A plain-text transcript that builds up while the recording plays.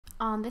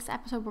On this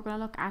episode, we're going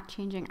to look at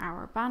changing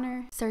our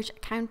banner. Search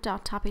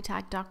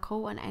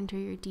account.tapitag.co and enter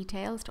your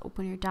details to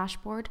open your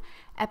dashboard.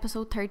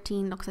 Episode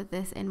 13 looks at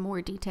this in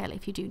more detail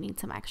if you do need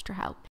some extra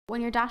help.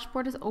 When your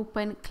dashboard is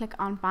open, click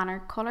on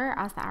banner color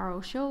as the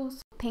arrow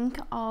shows. Think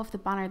of the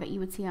banner that you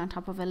would see on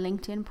top of a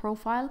LinkedIn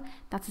profile.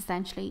 That's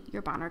essentially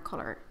your banner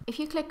color. If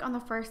you click on the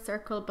first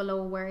circle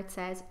below where it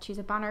says choose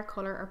a banner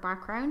color or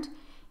background,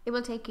 it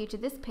will take you to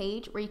this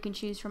page where you can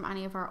choose from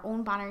any of our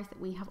own banners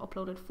that we have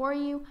uploaded for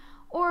you,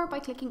 or by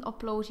clicking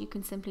upload you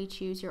can simply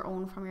choose your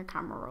own from your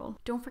camera roll.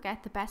 Don't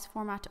forget the best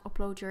format to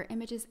upload your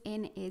images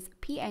in is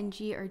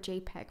PNG or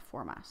JPEG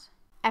format.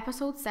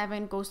 Episode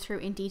 7 goes through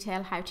in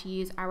detail how to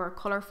use our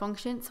color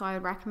function, so I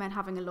would recommend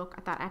having a look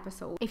at that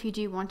episode if you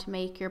do want to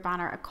make your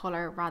banner a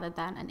color rather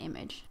than an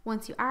image.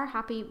 Once you are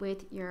happy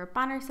with your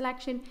banner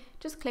selection,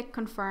 just click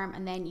confirm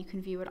and then you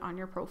can view it on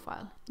your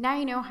profile. Now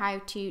you know how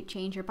to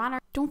change your banner.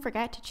 Don't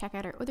forget to check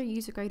out our other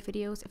user guide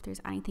videos if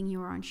there's anything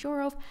you are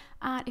unsure of,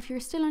 and if you're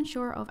still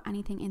unsure of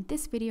anything in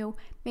this video,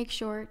 make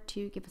sure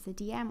to give us a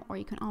DM, or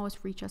you can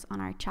always reach us on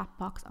our chat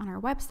box on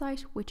our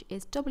website, which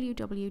is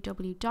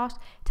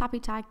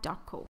www.tapitag.co.